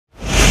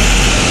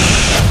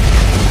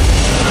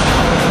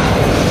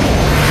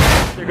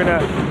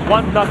gonna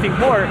want nothing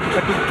more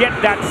but to get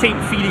that same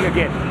feeling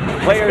again.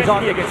 Players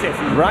on against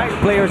FEU. Right,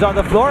 players on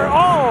the floor.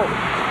 Oh,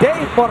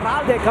 Dave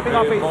Moralde coming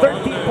off a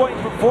 13-point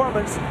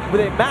performance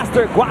with a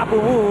master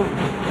guapo move.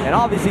 And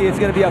obviously it's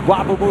going to be a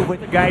guapo move.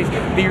 With guys,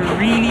 they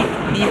really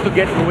need to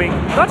get going,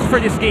 not just for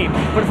this game,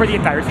 but for the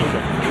entire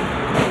season.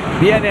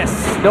 Bienes,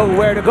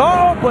 nowhere to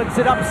go, puts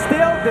it up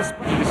still. This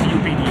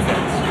UP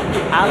defense.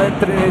 Alan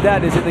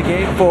Trinidad is in the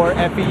game for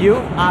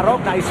FEU.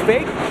 Arong, nice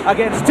fake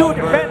against two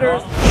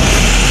defenders.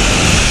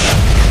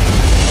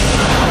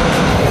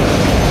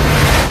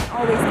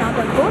 Always count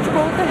on Coach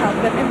Cole to help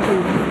them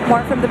improve.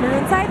 More from the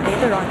Maroon side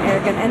later on.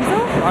 Eric and Enzo.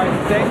 All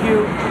right, thank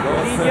you,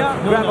 Nina.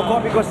 Grab a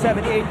copy, go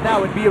 78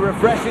 now and be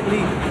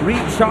refreshingly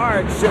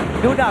recharged.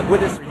 Nunag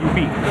with his UP.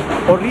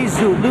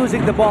 Orizu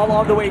losing the ball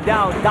all the way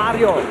down.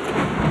 Dario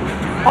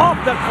off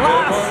the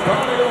glass,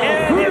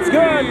 and it's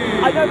good.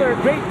 Another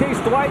great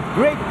taste Dwight,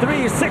 great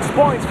 3, 6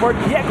 points for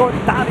Diego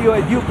Dario,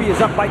 and UP is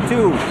up by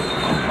 2.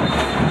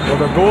 Well,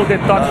 the golden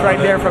touch right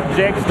there from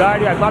Jegs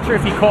Dario. I'm not sure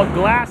if he called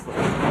glass.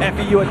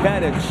 FEU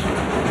advantage.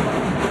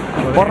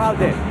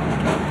 Moralde.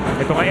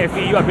 Ito nga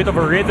FEU, a bit of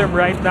a rhythm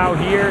right now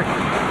here.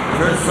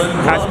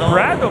 As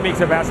Brando makes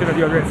a basket on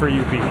the other end for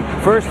UP.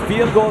 First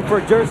field goal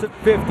for Jerson,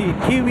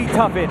 15. Kiwi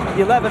Tuffin,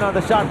 11 on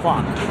the shot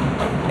clock.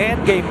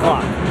 And game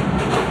clock.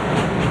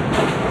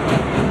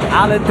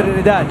 Alan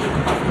Trinidad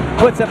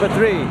puts up a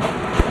 3.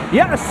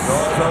 Yes!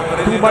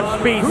 Too much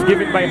space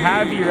given by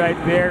Javi right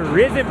there.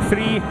 Rhythm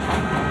 3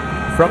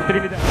 from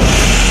Trinidad.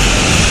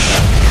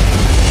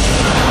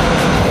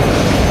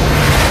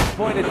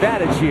 Point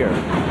advantage here.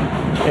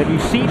 And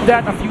we've seen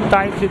that a few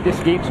times in this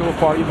game so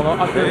far. Yung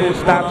mga under-row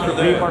stabs from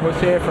Raymar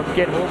Jose, from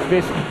Ken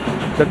Holmqvist.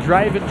 The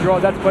drive and draw,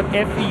 that's what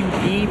FEU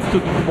needs to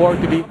do more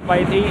to be.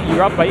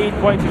 You're up by 8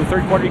 points in the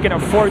third quarter. You can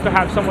afford to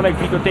have someone like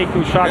Vito take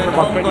those shots from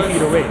about 20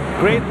 feet away.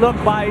 Great look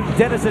by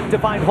Dennison to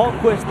find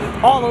Holmqvist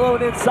all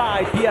alone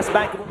inside. PS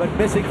Bank, but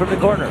missing from the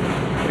corner.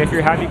 And if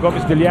you're Javi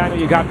Gomez-Diliano,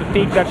 you have to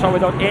take that shot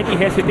without any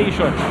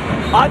hesitation.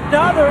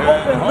 Another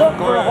open look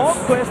for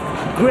Holmqvist.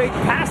 Great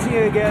passing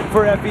again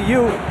for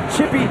FEU.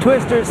 Chippy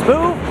Twister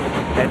smooth.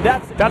 And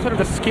that's one of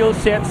the skill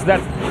sets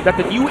that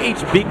the new age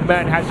big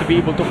man has to be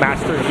able to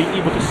master, being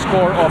able to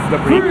score off the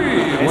break.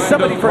 And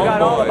somebody forgot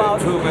all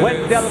about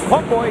Wendell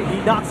Comboy. He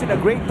knocks in a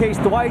great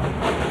taste Dwight.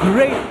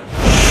 Great.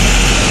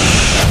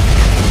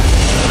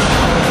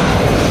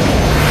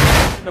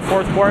 In the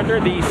fourth quarter,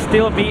 they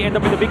still may end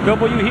up with a big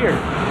W here.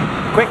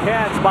 Quick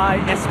hands by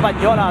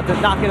Española to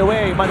knock it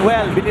away.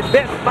 Manuel,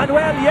 binitbit.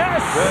 Manuel,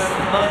 yes!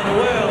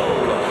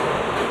 Manuel.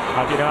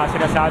 At yun nga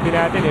sinasabi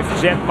natin, if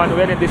Jet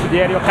Manuel and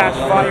Desiderio catch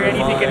fire,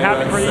 anything can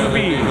happen for UP.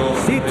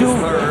 C2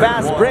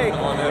 fast break.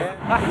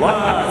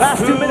 Last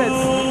 2 minutes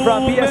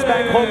from PS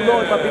Bank home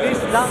load. Mabilis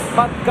ng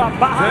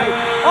pagkabahay.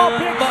 Oh,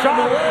 big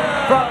shot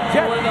from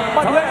Jet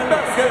Manuel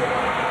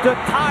to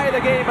tie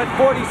the game at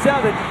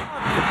 47.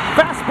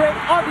 Fast break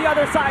on the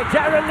other side.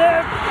 Jaron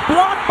Lim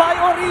blocked by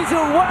Orizu.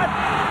 What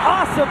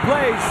awesome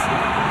plays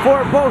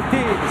for both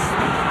teams.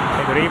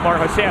 And Raymar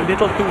Jose a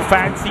little too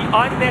fancy,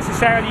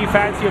 unnecessarily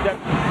fancy of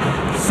that.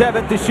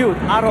 7 to shoot,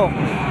 Arong.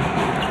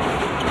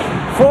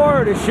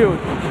 4 to shoot,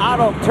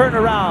 Arong turn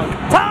around.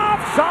 Top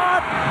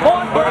shot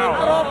on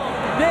Arong.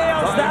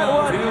 Nails that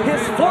one.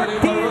 His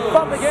 14th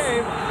of the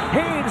game.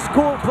 Haynes,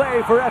 cool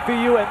play for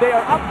FEU, and they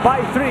are up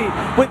by 3.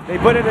 They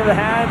put it in the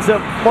hands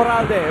of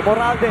Moralde.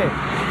 Moralde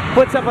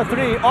puts up a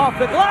 3 off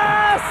the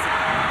glass.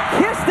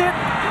 Kissed it,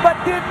 but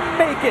didn't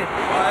make it.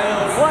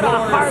 What a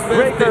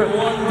heartbreaker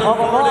of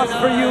a loss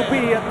for UP.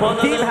 And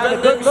the team had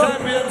a good look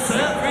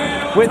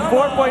with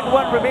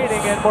 4.1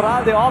 remaining, and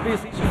Moralde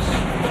obviously.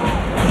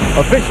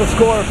 Official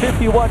score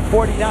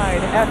 51-49.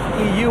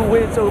 FEU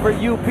wins over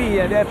UP,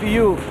 and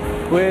FEU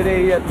with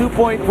a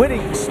 2-point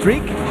winning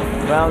streak.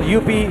 Well,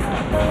 UP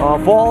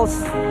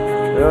falls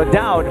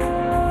down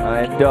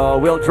and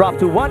will drop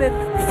to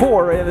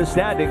 1-4 in the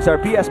standings. Our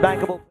PS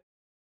Bank